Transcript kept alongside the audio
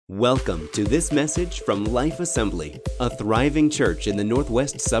Welcome to this message from Life Assembly, a thriving church in the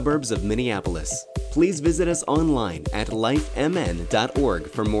northwest suburbs of Minneapolis. Please visit us online at lifemn.org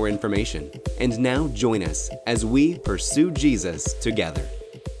for more information. And now join us as we pursue Jesus together.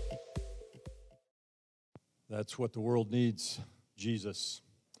 That's what the world needs, Jesus.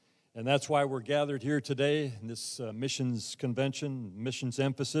 And that's why we're gathered here today in this missions convention, missions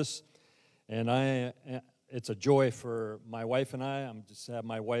emphasis. And it's a joy for my wife and I. I'm just have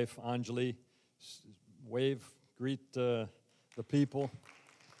my wife, Anjali, wave, greet the people.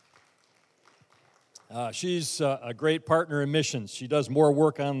 She's a great partner in missions. She does more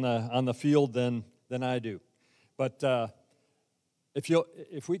work on the field than I do. But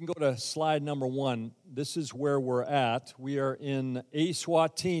if we can go to slide number 1, this is where we're at. We are in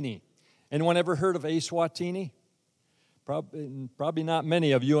Eswatini. Anyone ever heard of Eswatini? Probably not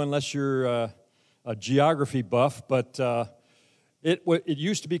many of you, unless you're a geography buff, but it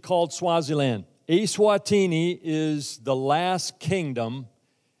used to be called Swaziland. Eswatini is the last kingdom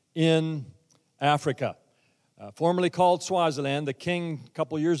in Africa. Formerly called Swaziland, the king a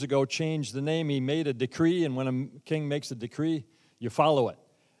couple years ago changed the name. He made a decree, and when a king makes a decree, you follow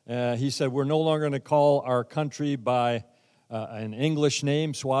it. He said, we're no longer going to call our country by an English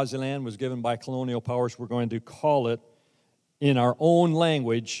name. Swaziland was given by colonial powers. We're going to call it in our own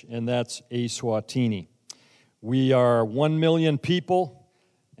language, and that's Eswatini. We are 1 million people,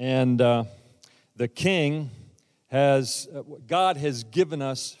 and the king God has given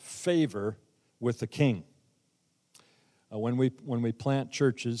us favor with the king. When we plant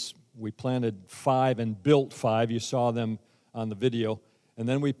churches, we planted 5 and built 5. You saw them on the video. And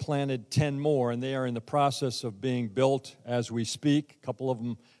then we planted 10 more, and they are in the process of being built as we speak. A couple of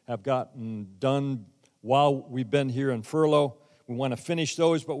them have gotten done while we've been here in furlough. We want to finish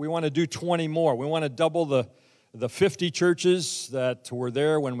those, but we want to do 20 more. We want to double the 50 churches that were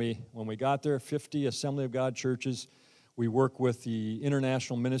there when we got there, 50 Assembly of God churches. We work with the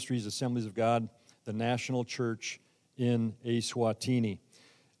International Ministries, Assemblies of God, the national church in Eswatini.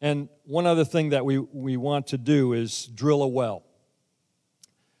 And one other thing that we want to do is drill a well.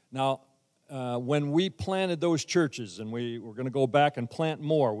 Now, when we planted those churches, and we're going to go back and plant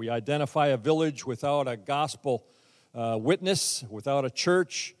more, we identify a village without a gospel witness, without a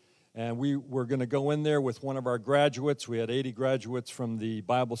church, and we were going to go in there with one of our graduates. We had 80 graduates from the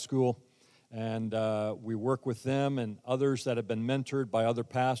Bible school, and we work with them and others that have been mentored by other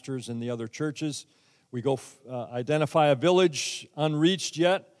pastors in the other churches. We go identify a village unreached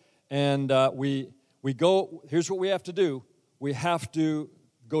yet, and we go. Here's what we have to do. We have to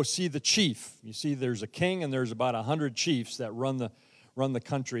go see the chief. You see, there's a king, and there's about 100 chiefs that run the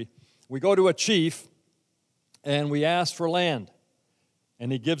country. We go to a chief, and we ask for land, and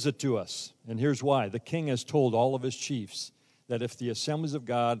he gives it to us. And here's why. The king has told all of his chiefs that if the Assemblies of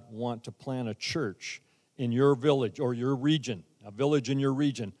God want to plant a church in your village or your region, a village in your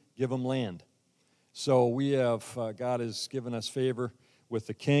region, give them land. So we have, God has given us favor with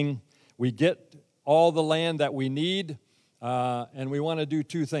the king. We get all the land that we need, and we want to do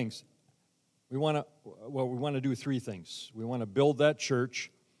 2 things. We want to do 3 things. We want to build that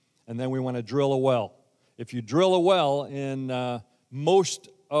church, and then we want to drill a well. If you drill a well in most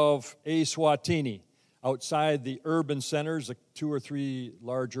of Eswatini, outside the urban centers, 2 or 3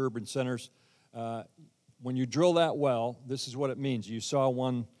 large urban centers, when you drill that well, this is what it means. You saw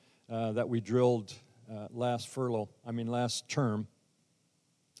one that we drilled last term.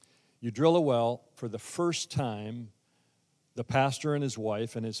 You drill a well for the first time. The pastor and his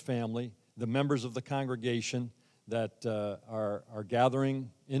wife and his family, the members of the congregation that are gathering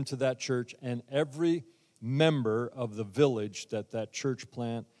into that church, and every member of the village that church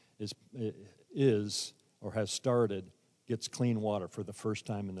plant is or has started gets clean water for the first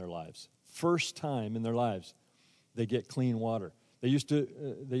time in their lives. First time in their lives, they get clean water.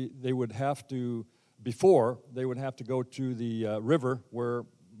 They would have to go to the river where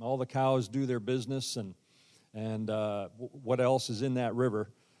all the cows do their business, and what else is in that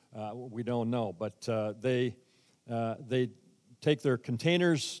river, we don't know. But they take their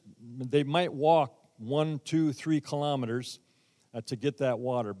containers. They might walk 1, 2, 3 kilometers to get that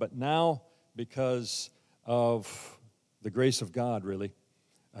water. But now, because of the grace of God, really,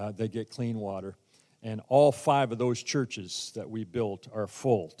 they get clean water. And all 5 of those churches that we built are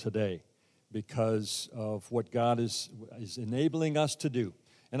full today because of what God is enabling us to do.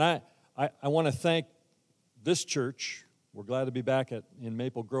 And I want to thank this church. We're glad to be back in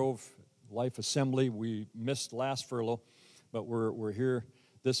Maple Grove Life Assembly. We missed last furlough, but we're here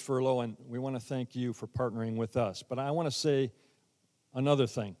this furlough, and we want to thank you for partnering with us. But I want to say another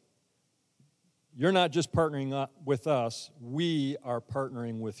thing. you're not just partnering with us, we are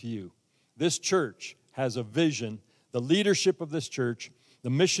partnering with you. This church has a vision. The leadership of this church, the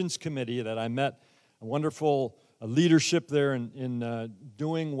missions committee that I met, a wonderful leadership there in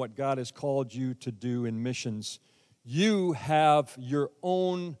doing what God has called you to do in missions. You have your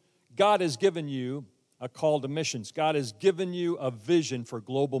own, God has given you a call to missions. God has given you a vision for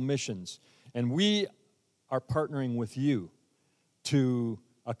global missions. And we are partnering with you to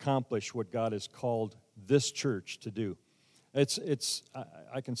accomplish what God has called this church to do.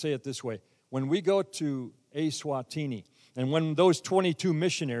 I can say it this way. When we go to Eswatini, and when those 22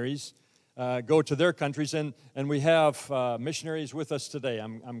 missionaries go to their countries, and we have missionaries with us today.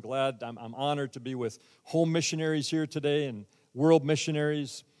 I'm glad, I'm honored to be with home missionaries here today and world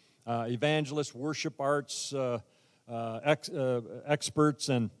missionaries, evangelists, worship arts experts,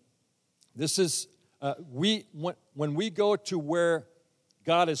 and this is when we go to where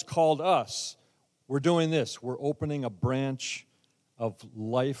God has called us, we're doing this. We're opening a branch of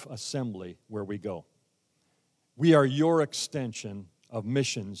Life Assembly where we go. We are your extension of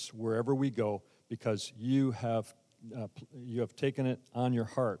missions wherever we go because you have taken it on your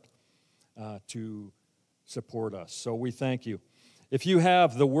heart to support us. So we thank you. If you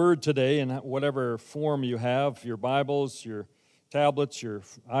have the Word today in whatever form you have, your Bibles, your tablets, your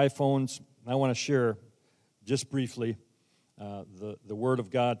iPhones, I want to share just briefly the Word of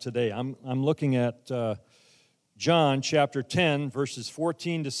God today. I'm looking at John chapter 10, verses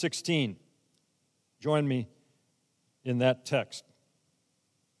 14 to 16. Join me in that text.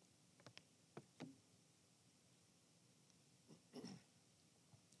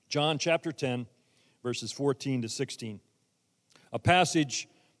 John chapter 10, verses 14 to 16. A passage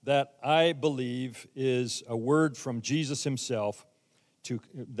that I believe is a word from Jesus himself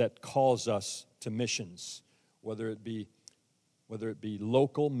that calls us to missions, whether it be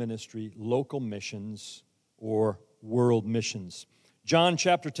local ministry, local missions, or world missions. John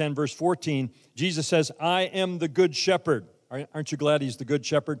chapter 10, verse 14, Jesus says, I am the good shepherd. Aren't you glad he's the good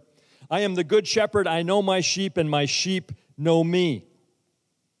shepherd? I am the good shepherd. I know my sheep, and my sheep know me.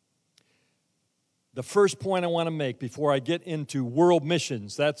 The first point I want to make before I get into world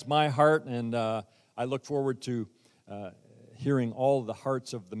missions, that's my heart, and I look forward to hearing all the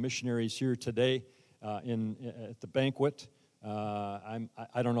hearts of the missionaries here today at the banquet.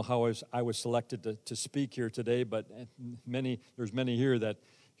 I don't know how I was selected to speak here today, but there's many here that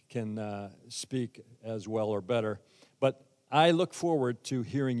can speak as well or better. But I look forward to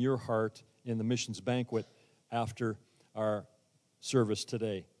hearing your heart in the missions banquet after our service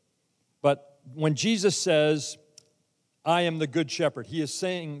today. But when Jesus says, I am the good shepherd, he is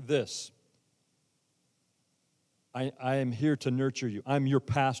saying this. I am here to nurture you. I'm your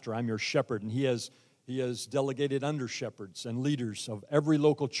pastor. I'm your shepherd. And he has delegated under shepherds and leaders of every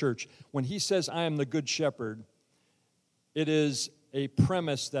local church. When he says, I am the good shepherd, it is a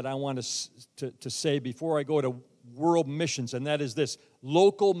premise that I want to say before I go to world missions, and that is this: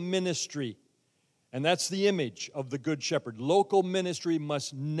 local ministry. And that's the image of the good shepherd. Local ministry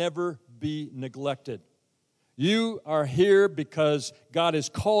must never be neglected. You are here because God has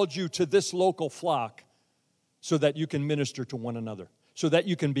called you to this local flock so that you can minister to one another, so that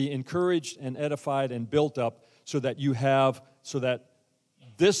you can be encouraged and edified and built up, so that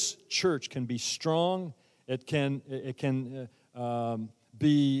this church can be strong. It can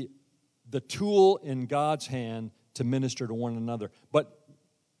be the tool in God's hand to minister to one another. But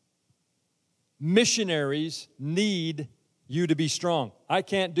missionaries need you to be strong. I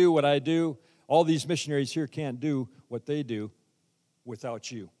can't do what I do. All these missionaries here can't do what they do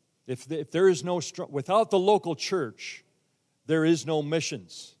without you. If there is no without the local church, there is no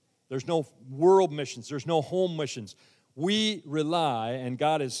missions. There's no world missions. There's no home missions. We rely, and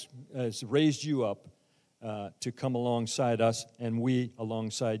God has raised you up to come alongside us, and we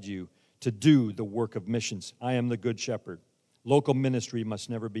alongside you to do the work of missions. I am the good shepherd. Local ministry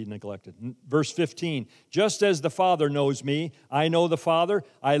must never be neglected. Verse 15, just as the Father knows me, I know the Father.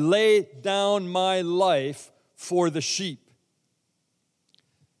 I lay down my life for the sheep.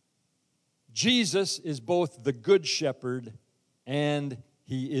 Jesus is both the good shepherd and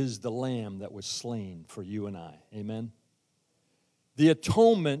he is the lamb that was slain for you and I. Amen? The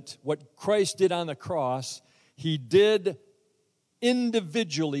atonement, what Christ did on the cross, he did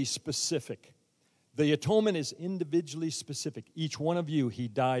individually specific. The atonement is individually specific. Each one of you, he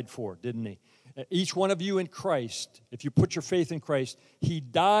died for, didn't he? Each one of you in Christ, if you put your faith in Christ, he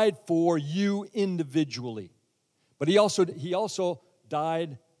died for you individually. But he also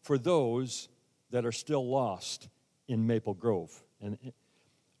died for those that are still lost in Maple Grove. And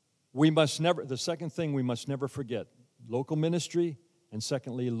the second thing we must never forget, local ministry, and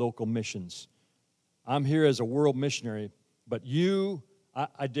secondly, local missions. I'm here as a world missionary, but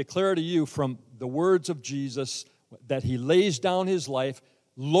I declare to you from the words of Jesus that he lays down his life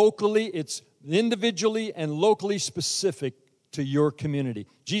locally, it's individually and locally specific to your community.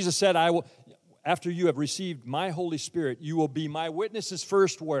 Jesus said, after you have received my Holy Spirit, you will be my witnesses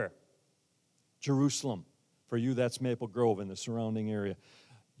first where? Jerusalem. For you, that's Maple Grove and the surrounding area.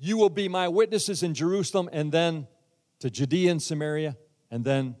 You will be my witnesses in Jerusalem, and then to Judea and Samaria, and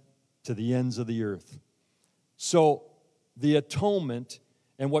then to the ends of the earth. So the atonement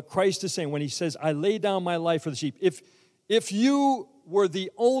and what Christ is saying when he says, I lay down my life for the sheep. If you were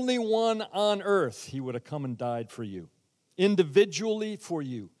the only one on earth, he would have come and died for you. Individually for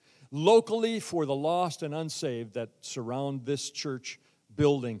you. Locally for the lost and unsaved that surround this church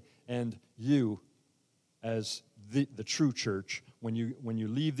building, and you as the true church. When you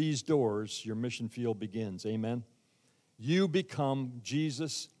leave these doors, your mission field begins. Amen? You become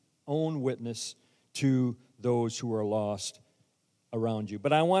Jesus' own witness to those who are lost around you.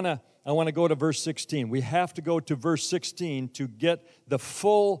 But I want to go to verse 16. We have to go to verse 16 to get the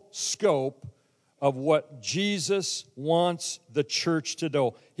full scope of what Jesus wants the church to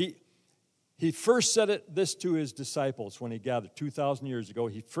do. He first said this to his disciples when he gathered 2,000 years ago.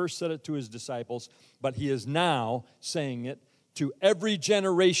 He first said it to his disciples, but he is now saying it to every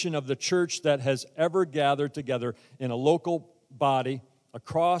generation of the church that has ever gathered together in a local body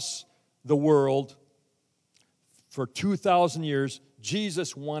across the world for 2,000 years.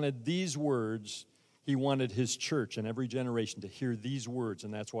 Jesus wanted these words. He wanted his church and every generation to hear these words,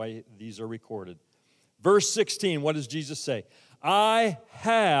 and that's why these are recorded. Verse 16, what does Jesus say? I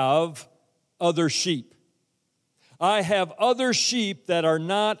have other sheep. I have other sheep that are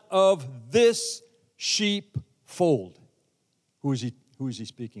not of this sheepfold. Who is he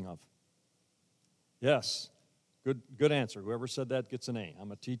speaking of? Yes. Good answer. Whoever said that gets an A.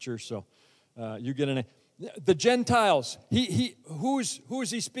 I'm a teacher, so you get an A. The Gentiles, who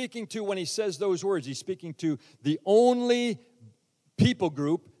is he speaking to when he says those words? He's speaking to the only people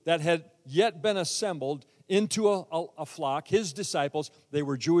group that had yet been assembled into a flock, his disciples. They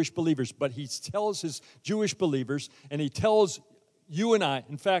were Jewish believers, but he tells his Jewish believers, and he tells you and I,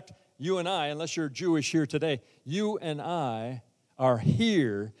 in fact, you and I, unless you're Jewish here today, you and I are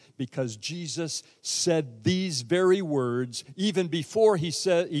here because Jesus said these very words even before he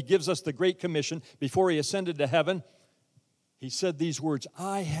gives us the Great Commission, before he ascended to heaven. He said these words,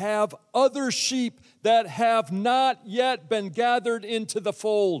 I have other sheep that have not yet been gathered into the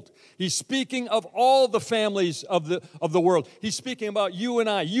fold. He's speaking of all the families of the world. He's speaking about you and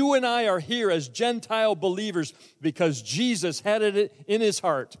I. You and I are here as Gentile believers because Jesus had it in his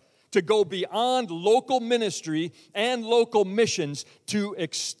heart to go beyond local ministry and local missions to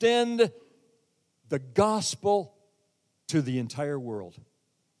extend the gospel to the entire world.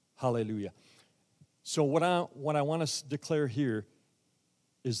 Hallelujah. So what I want to declare here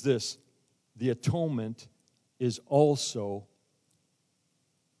is this. The atonement is also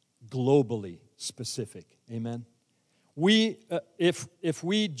globally specific. Amen? If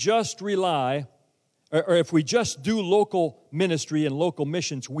we just rely, or if we just do local ministry and local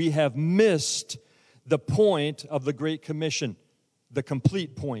missions, we have missed the point of the Great Commission, the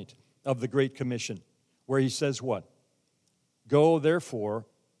complete point of the Great Commission, where he says what? Go, therefore,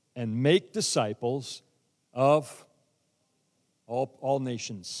 and make disciples of all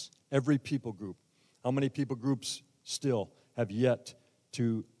nations, every people group. How many people groups still have yet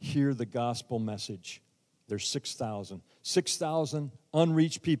to hear the gospel message? There's 6,000. 6,000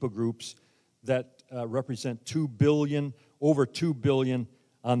 unreached people groups that represent 2 billion, over 2 billion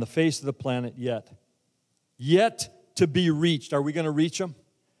on the face of the planet yet to be reached. Are we going to reach them?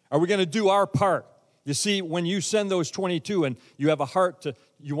 Are we going to do our part? You see, when you send those 22 and you have a heart to,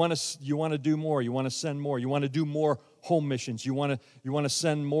 you want to do more, you want to send more, you want to do more home missions, you want to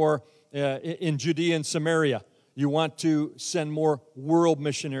send more in Judea and Samaria, you want to send more world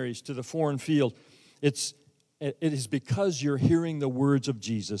missionaries to the foreign field. It is because you're hearing the words of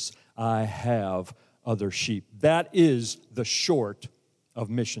Jesus, I have other sheep. That is the short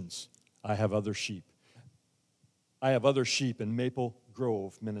of missions. I have other sheep. I have other sheep in Maple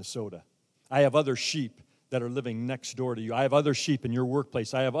Grove, Minnesota. I have other sheep that are living next door to you. I have other sheep in your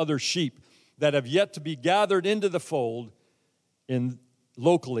workplace. I have other sheep that have yet to be gathered into the fold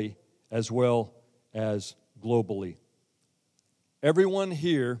locally as well as globally. Everyone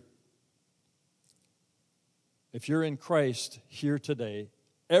here, if you're in Christ here today,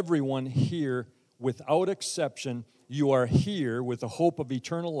 everyone here, without exception, you are here with the hope of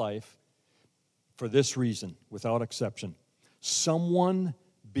eternal life for this reason, without exception. Someone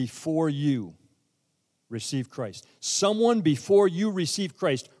before you received Christ. Someone before you received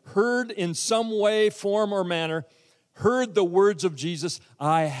Christ heard in some way, form, or manner, heard the words of Jesus,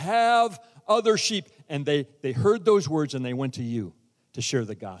 I have other sheep. And they heard those words and they went to you to share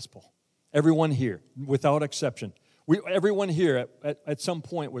the gospel. Everyone here, without exception. Everyone here at some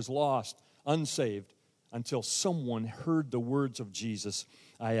point was lost, unsaved, until someone heard the words of Jesus,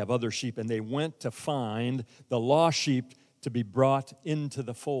 I have other sheep. And they went to find the lost sheep to be brought into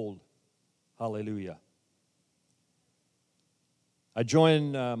the fold. Hallelujah. I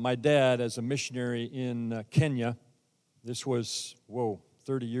joined my dad as a missionary in Kenya. This was,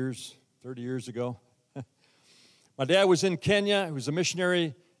 30 years ago. My dad was in Kenya. He was a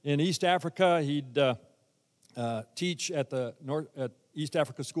missionary in East Africa. He'd teach at East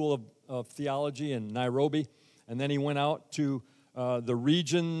Africa School of Theology in Nairobi. And then he went out to the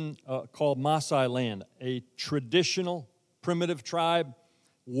region called Maasai Land, a traditional, primitive tribe,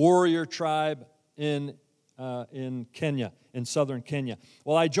 warrior tribe in Kenya, in southern Kenya.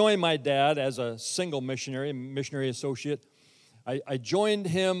 Well, I joined my dad as a single missionary associate. I joined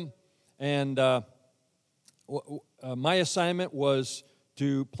him, and my assignment was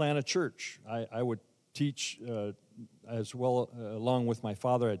to plant a church. I would teach as well, along with my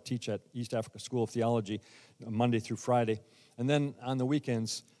father. I'd teach at East Africa School of Theology Monday through Friday. And then on the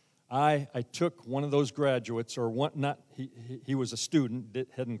weekends, I took one of those graduates, or one, he was a student,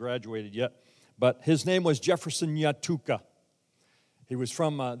 hadn't graduated yet, but his name was Jefferson Yatuka. He was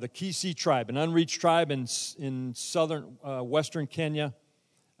from the Kisii tribe, an unreached tribe in southern western Kenya,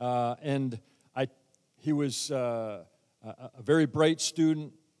 and he was a very bright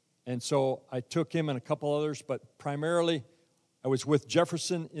student, and so I took him and a couple others, but primarily I was with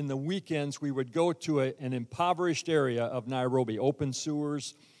Jefferson. In the weekends, we would go to an impoverished area of Nairobi, open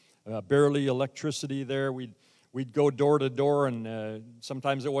sewers, barely electricity there. We'd go door to door, and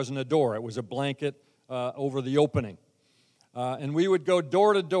sometimes it wasn't a door, it was a blanket over the opening. And we would go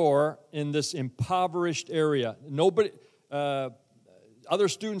door to door in this impoverished area. Nobody, other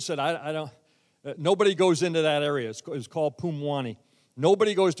students said, nobody goes into that area. It's called Pumwani.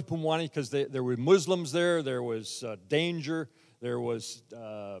 Nobody goes to Pumwani because there were Muslims there. There was danger. There was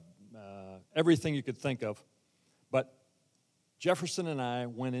everything you could think of. But Jefferson and I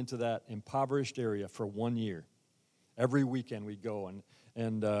went into that impoverished area for 1 year. Every weekend we'd go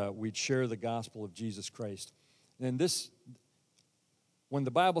and we'd share the gospel of Jesus Christ. And when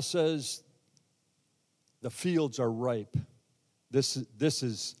the Bible says the fields are ripe, this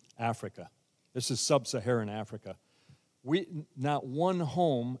is Africa. This is sub-Saharan Africa. Not one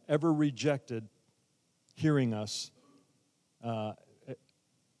home ever rejected hearing us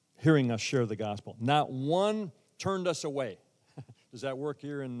share the gospel. Not one turned us away. Does that work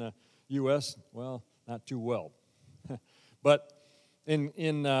here in the U.S.? Well, not too well. But in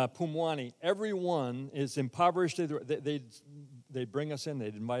Pumwani, everyone is impoverished. They'd bring us in.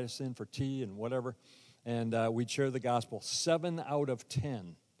 They'd invite us in for tea and whatever, and we'd share the gospel. 7 out of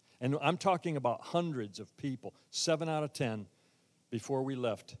 10. And I'm talking about hundreds of people. 7 out of 10, before we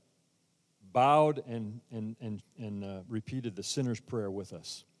left, bowed and repeated the sinner's prayer with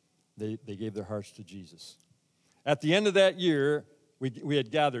us. They gave their hearts to Jesus. At the end of that year, we had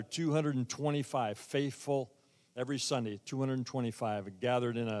gathered 225 faithful every Sunday. 225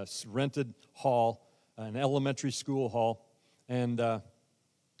 gathered in a rented hall, an elementary school hall. And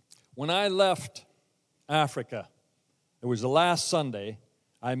when I left Africa, it was the last Sunday.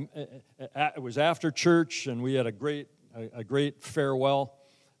 It was after church, and we had a great farewell.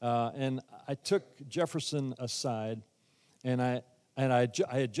 And I took Jefferson aside, and I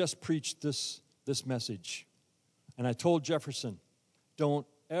had just preached this message. And I told Jefferson, don't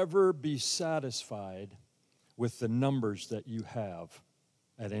ever be satisfied with the numbers that you have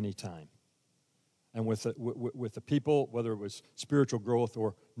at any time. And with the people, whether it was spiritual growth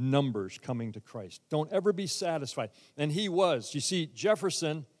or numbers coming to Christ. Don't ever be satisfied. And he was. You see,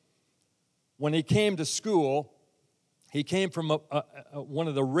 Jefferson, when he came to school, he came from one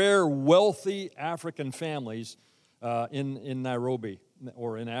of the rare wealthy African families in Nairobi,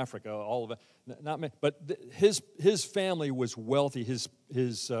 or in Africa, all of it. But his family was wealthy.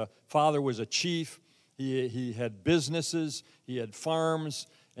 His father was a chief. He had businesses. He had farms,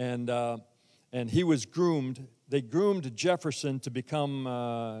 and he was groomed. They groomed Jefferson to become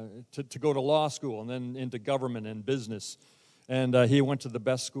to go to law school and then into government and business. And he went to the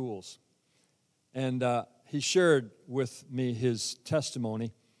best schools. And he shared with me his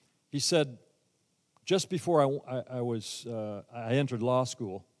testimony. He said, just before I entered law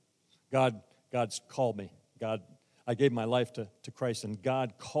school, God's called me. I gave my life to Christ, and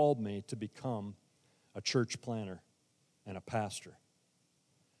God called me to become a church planter and a pastor.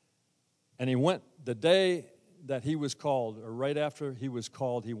 And he went, the day that he was called, or right after he was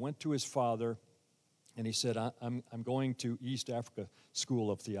called, he went to his father and he said, I'm going to East Africa School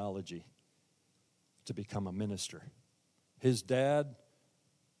of Theology to become a minister. His dad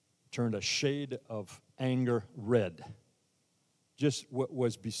turned a shade of anger red, just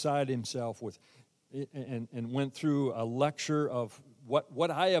was beside himself with, and went through a lecture of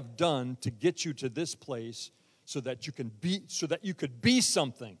what I have done to get you to this place so that you could be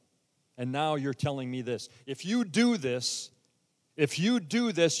something. And now you're telling me this. If you do this,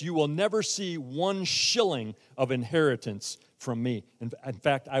 you will never see 1 shilling of inheritance from me. In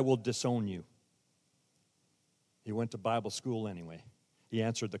fact, I will disown you. He went to Bible school anyway. He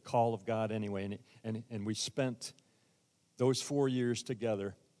answered the call of God anyway. And we spent those 4 years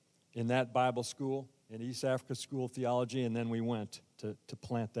together in that Bible school, in East Africa School of Theology, and then we went to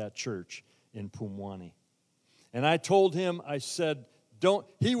plant that church in Pumwani. And I told him, I said,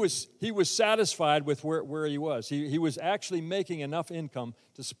 he was satisfied with where he was. He was actually making enough income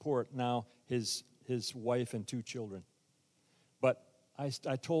to support now his wife and 2 children. But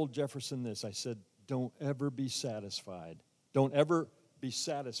I told Jefferson this. I said, don't ever be satisfied. Don't ever be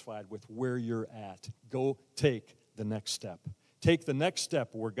satisfied with where you're at. Go take the next step. Take the next step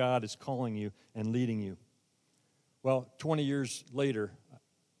where God is calling you and leading you. Well, 20 years later,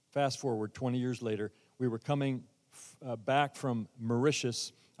 fast forward 20 years later, we were coming back from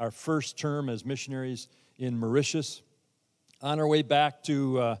Mauritius, our first term as missionaries in Mauritius, on our way back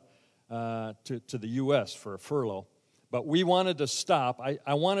to the U.S. for a furlough. But we wanted to stop.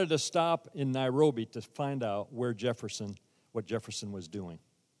 I wanted to stop in Nairobi to find out what Jefferson was doing.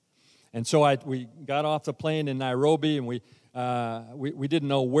 And so we got off the plane in Nairobi, and we didn't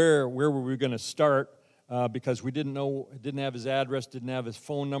know where we were going to start because we didn't have his address, didn't have his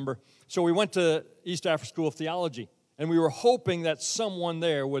phone number. So we went to East Africa School of Theology, and we were hoping that someone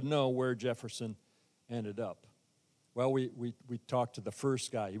there would know where Jefferson ended up. Well, we talked to the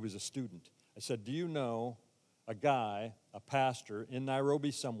first guy. He was a student. I said, do you know a guy, a pastor in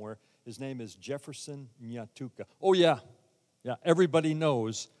Nairobi somewhere? His name is Jefferson Nyatuka. Oh, yeah. Yeah, everybody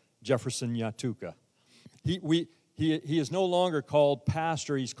knows Jefferson Nyatuka. He is no longer called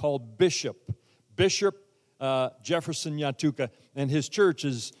pastor. He's called bishop. Bishop Jefferson Nyatuka. And his church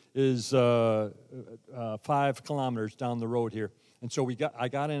is 5 kilometers down the road here. And so I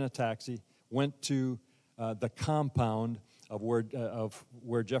got in a taxi, went to the compound of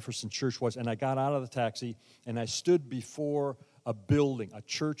where Jefferson Church was, and I got out of the taxi, and I stood before a building, a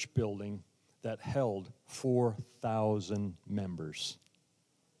church building, that held 4,000 members.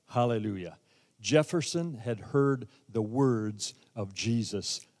 Hallelujah. Jefferson had heard the words of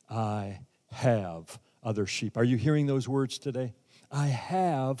Jesus, I have other sheep. Are you hearing those words today? I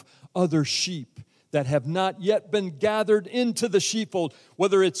have other sheep that have not yet been gathered into the sheepfold,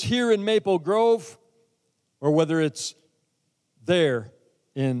 whether it's here in Maple Grove or whether it's there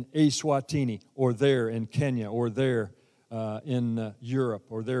in Eswatini or there in Kenya or there in Europe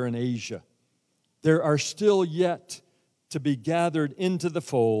or there in Asia. There are still yet to be gathered into the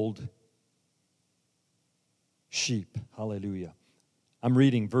fold sheep. Hallelujah. I'm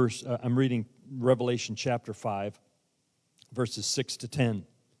reading Revelation chapter 5, verses 6 to 10.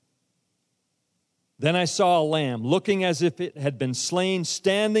 Then I saw a lamb, looking as if it had been slain,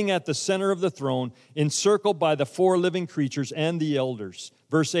 standing at the center of the throne, encircled by the 4 living creatures and the elders.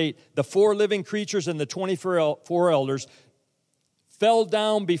 Verse 8, the 4 living creatures and the 24 elders fell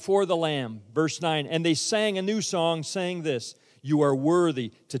down before the Lamb. Verse 9, and they sang a new song, saying this, you are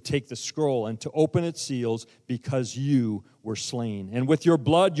worthy to take the scroll and to open its seals because you were slain. And with your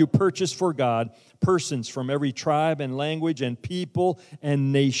blood you purchased for God persons from every tribe and language and people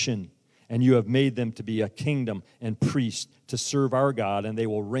and nation. And you have made them to be a kingdom and priests to serve our God, and they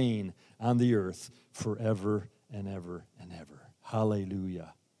will reign on the earth forever and ever and ever.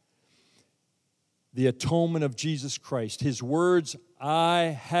 Hallelujah. The atonement of Jesus Christ. His words,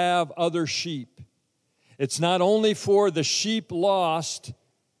 I have other sheep. It's not only for the sheep lost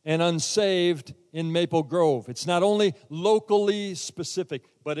and unsaved in Maple Grove. It's not only locally specific,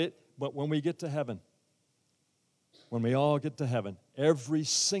 but when we get to heaven, when we all get to heaven, every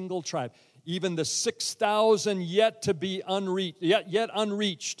single tribe, even the 6,000 yet to be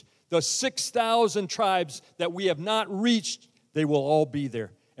unreached, the 6,000 tribes that we have not reached, they will all be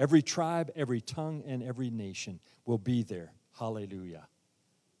there. Every tribe, every tongue, and every nation will be there. Hallelujah.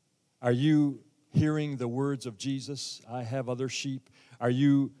 Are you hearing the words of Jesus? I have other sheep. Are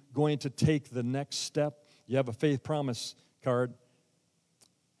you going to take the next step? You have a faith promise card,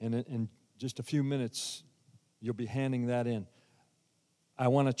 and in just a few minutes, you'll be handing that in. I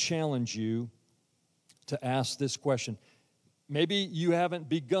want to challenge you to ask this question. Maybe you haven't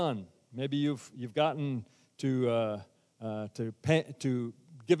begun Maybe you've gotten to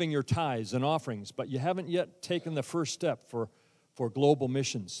giving your tithes and offerings, but you haven't yet taken the first step for global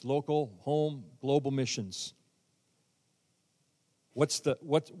missions, local, home, global missions.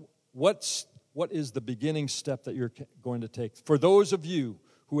 What is the beginning step that you're going to take? For those of you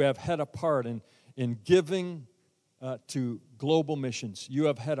who have had a part in giving to global missions, you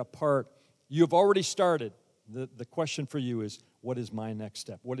have had a part, you have already started. The question for you is, what is my next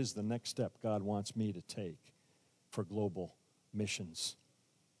step? What is the next step God wants me to take for global missions?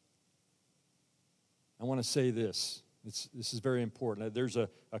 I want to say this. This is very important. There's a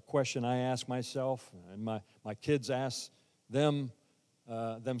question I ask myself, and my kids ask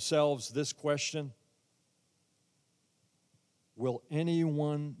themselves this question. Will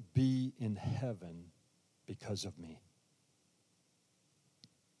anyone be in heaven because of me?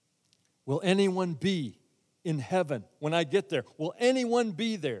 Will anyone be in heaven when I get there? Will anyone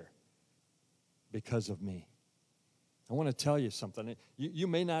be there because of me? I want to tell you something. You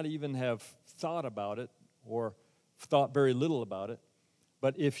may not even have thought about it or thought very little about it,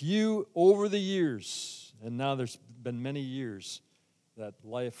 but if you, over the years, and now there's been many years that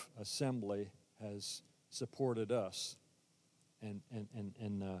Life Assembly has supported us and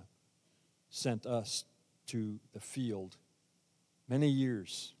sent us to the field, many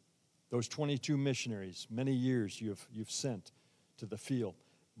years. Those 22 missionaries, many years you've sent to the field.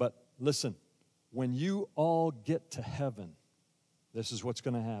 But listen, when you all get to heaven, this is what's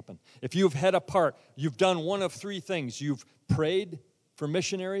going to happen. If you've had a part, you've done one of three things. You've prayed for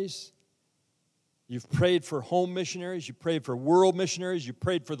missionaries. You've prayed for home missionaries. You prayed for world missionaries. You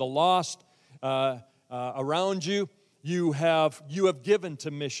prayed for the lost around you. You have given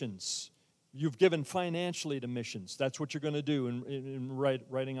to missions. You've given financially to missions. That's what you're going to do in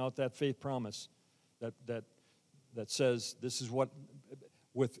writing out that faith promise that says, this is what,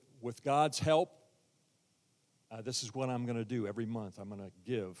 with God's help, this is what I'm going to do every month. I'm going to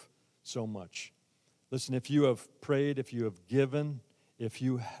give so much. Listen, if you have prayed, if you have given, if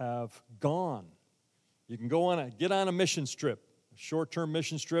you have gone, you can get on a missions trip, a short-term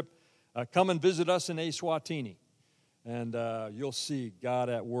missions trip. Come and visit us in Eswatini, and you'll see God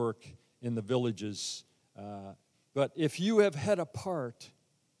at work in the villages. But if you have had a part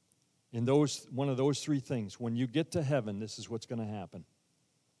in one of those three things, when you get to heaven, this is what's going to happen.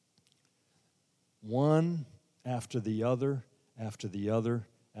 One after the other, after the other,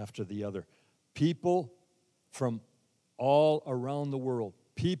 after the other. People from all around the world,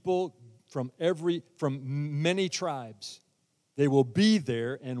 people from many tribes, they will be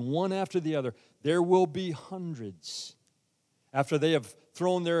there, and one after the other, there will be hundreds. After they have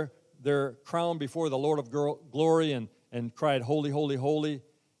thrown their crown before the Lord of glory and cried, holy, holy, holy.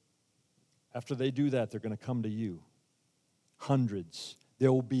 After they do that, they're going to come to you. Hundreds.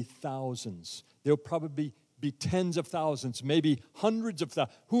 There will be thousands. There will probably be tens of thousands, maybe hundreds of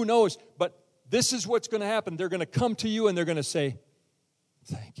thousands. Who knows? But this is what's going to happen. They're going to come to you and they're going to say,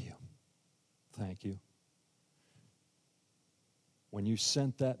 thank you. Thank you. When you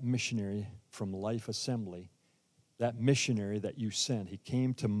sent that missionary from Life Assembly, that missionary that you sent, he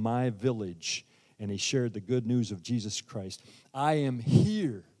came to my village and he shared the good news of Jesus Christ. I am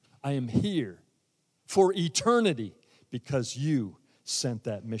here for eternity because you sent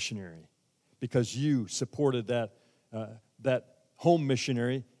that missionary, because you supported that home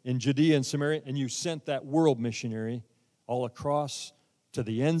missionary in Judea and Samaria, and you sent that world missionary all across to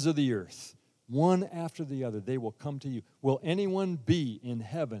the ends of the earth. One after the other, they will come to you. Will anyone be in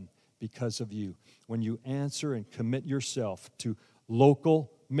heaven because of you? When you answer and commit yourself to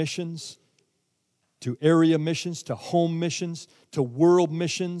local missions, to area missions, to home missions, to world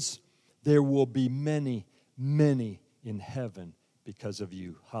missions, there will be many, many in heaven because of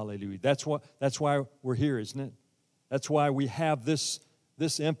you. Hallelujah. That's why we're here, isn't it? That's why we have this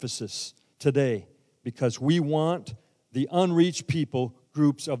emphasis today, because we want the unreached people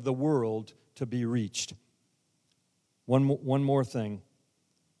groups of the world to be reached. One more thing.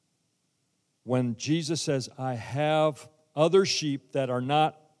 When Jesus says, I have other sheep that are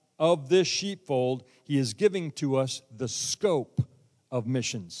not of this sheepfold, he is giving to us the scope of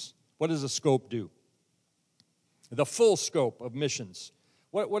missions. What does a scope do? The full scope of missions.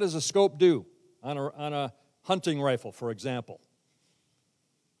 What does a scope do on a hunting rifle, for example?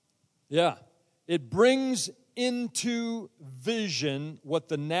 Yeah, it brings into vision what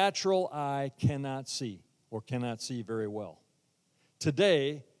the natural eye cannot see, or cannot see very well.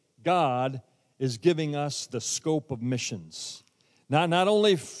 Today, God is giving us the scope of missions. Not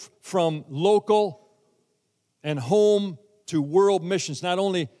only from local and home to world missions, not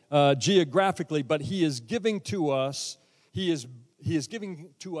only geographically, but he is giving to us, he is He is giving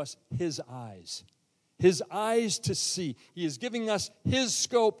to us His eyes to see. He is giving us His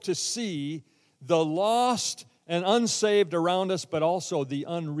scope to see the lost and unsaved around us, but also the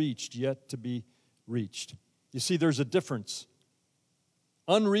unreached, yet to be reached. You see, there's a difference.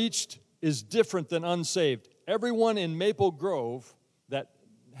 Unreached is different than unsaved. Everyone in Maple Grove that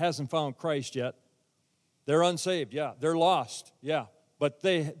hasn't found Christ yet, they're unsaved, yeah. They're lost, yeah. But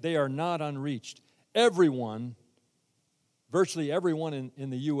they are not unreached. Everyone, virtually everyone in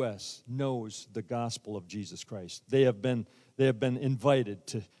the U.S. knows the gospel of Jesus Christ. They have been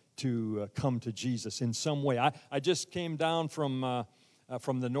invited to come to Jesus in some way. I just came down from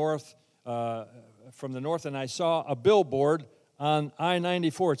the north, and I saw a billboard on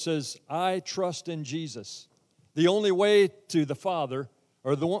I-94. It says, "I trust in Jesus. The only way to the Father,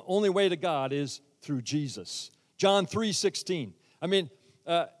 or the only way to God, is through Jesus." John 3:16. I mean,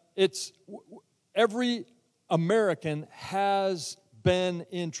 it's every American has been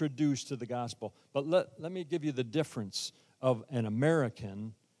introduced to the gospel. But let me give you the difference of an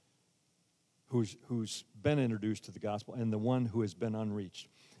American who's been introduced to the gospel and the one who has been unreached.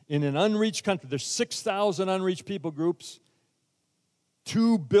 In an unreached country, there's 6,000 unreached people groups,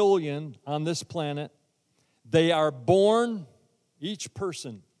 2 billion on this planet. They are born, each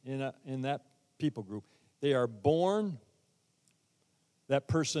person in that people group, they are born, that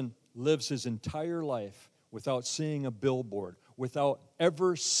person lives his entire life without seeing a billboard, without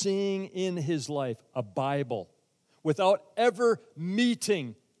ever seeing in his life a Bible, without ever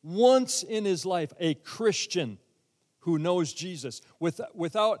meeting once in his life a Christian who knows Jesus,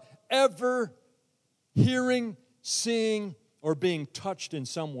 without ever hearing, seeing, or being touched in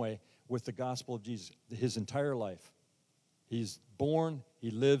some way with the gospel of Jesus his entire life. He's born,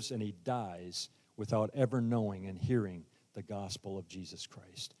 he lives, and he dies without ever knowing and hearing the gospel of Jesus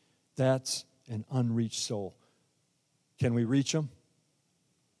Christ. That's an unreached soul. Can we reach them?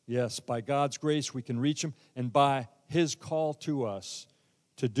 Yes, by God's grace we can reach them, and by His call to us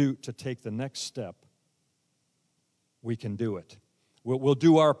to take the next step, we can do it. We'll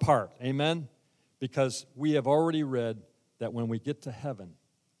do our part, amen? Because we have already read that when we get to heaven,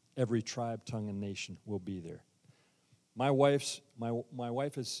 every tribe, tongue, and nation will be there. My wife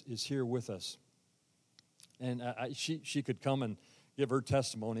is here with us, and she could come and give her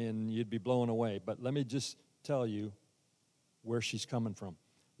testimony, and you'd be blown away. But let me just tell you where she's coming from.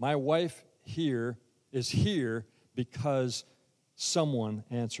 My wife is here because someone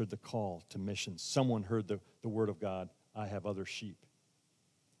answered the call to missions. Someone heard the word of God. I have other sheep.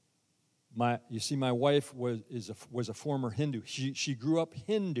 My wife was a former Hindu. She grew up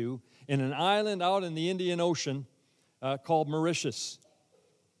Hindu in an island out in the Indian Ocean called Mauritius,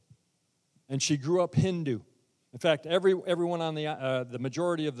 and she grew up Hindu. In fact, everyone on the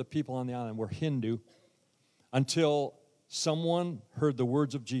majority of the people on the island were Hindu until someone heard the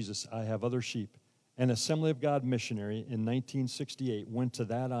words of Jesus. I have other sheep. An Assembly of God missionary in 1968 went to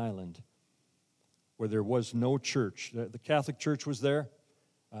that island where there was no church. The Catholic Church was there.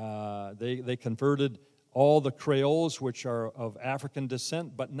 They converted all the Creoles, which are of African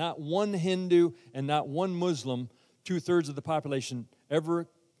descent, but not one Hindu and not one Muslim, 2/3 of the population, ever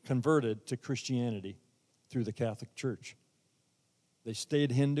converted to Christianity through the Catholic Church. They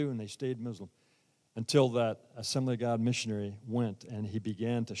stayed Hindu and they stayed Muslim until that Assembly of God missionary went and he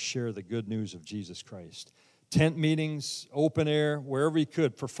began to share the good news of Jesus Christ. Tent meetings, open air, wherever he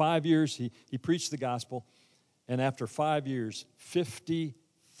could. For 5 years, he preached the gospel. And after 5 years,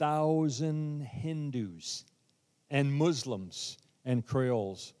 50,000 Hindus and Muslims and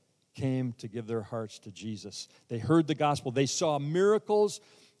Creoles came to give their hearts to Jesus. They heard the gospel. They saw miracles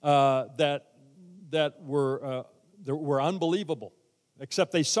that were unbelievable,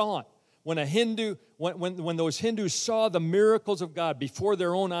 except they saw it. When those Hindus saw the miracles of God before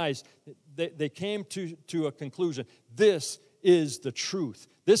their own eyes, they came to a conclusion. This is the truth.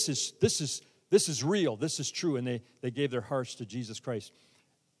 This is real. This is true. And they gave their hearts to Jesus Christ.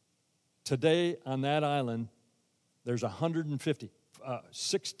 Today on that island, there's 150,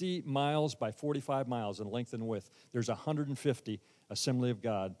 60 miles by 45 miles in length and width. There's 150 Assembly of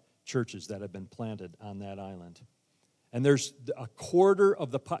God churches that have been planted on that island. And there's a quarter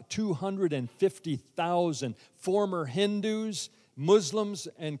of the 250,000 former Hindus, Muslims,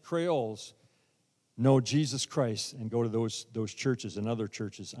 and Creoles know Jesus Christ and go to those churches and other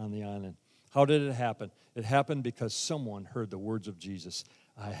churches on the island. How did it happen? It happened because someone heard the words of Jesus.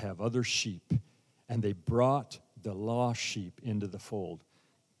 I have other sheep. And they brought the lost sheep into the fold.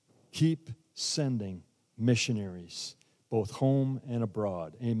 Keep sending missionaries, both home and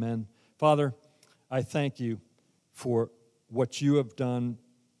abroad. Amen. Father, I thank you for what you have done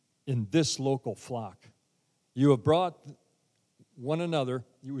in this local flock. You have brought one another.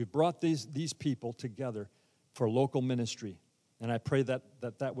 We've brought these people together for local ministry. And I pray that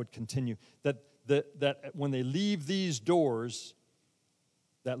would continue. That when they leave these doors,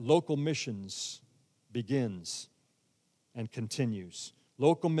 that local missions begins and continues.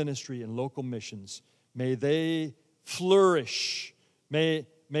 Local ministry and local missions, may they flourish. May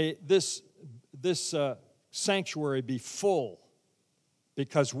this sanctuary be full,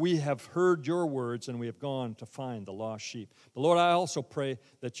 because we have heard your words and we have gone to find the lost sheep. But Lord, I also pray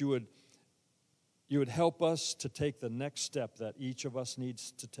that you would help us to take the next step that each of us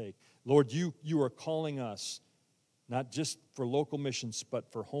needs to take. Lord, you are calling us, not just for local missions,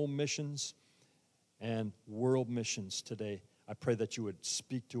 but for home missions and world missions today. I pray that you would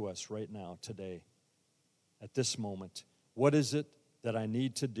speak to us right now, today, at this moment. What is it that I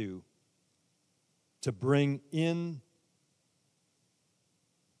need to do to bring into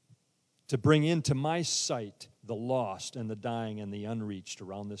my sight the lost and the dying and the unreached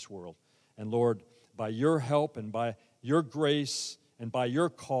around this world? And Lord, by your help and by your grace and by your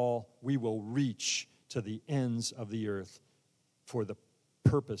call, we will reach to the ends of the earth for the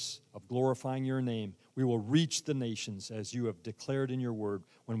purpose of glorifying your name. We will reach the nations as you have declared in your word.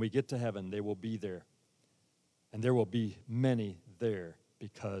 When we get to heaven, they will be there. And there will be many there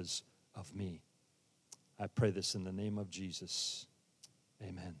because of me. I pray this in the name of Jesus.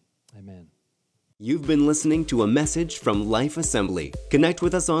 Amen. Amen. You've been listening to a message from Life Assembly. Connect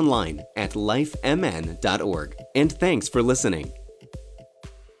with us online at lifemn.org. And thanks for listening.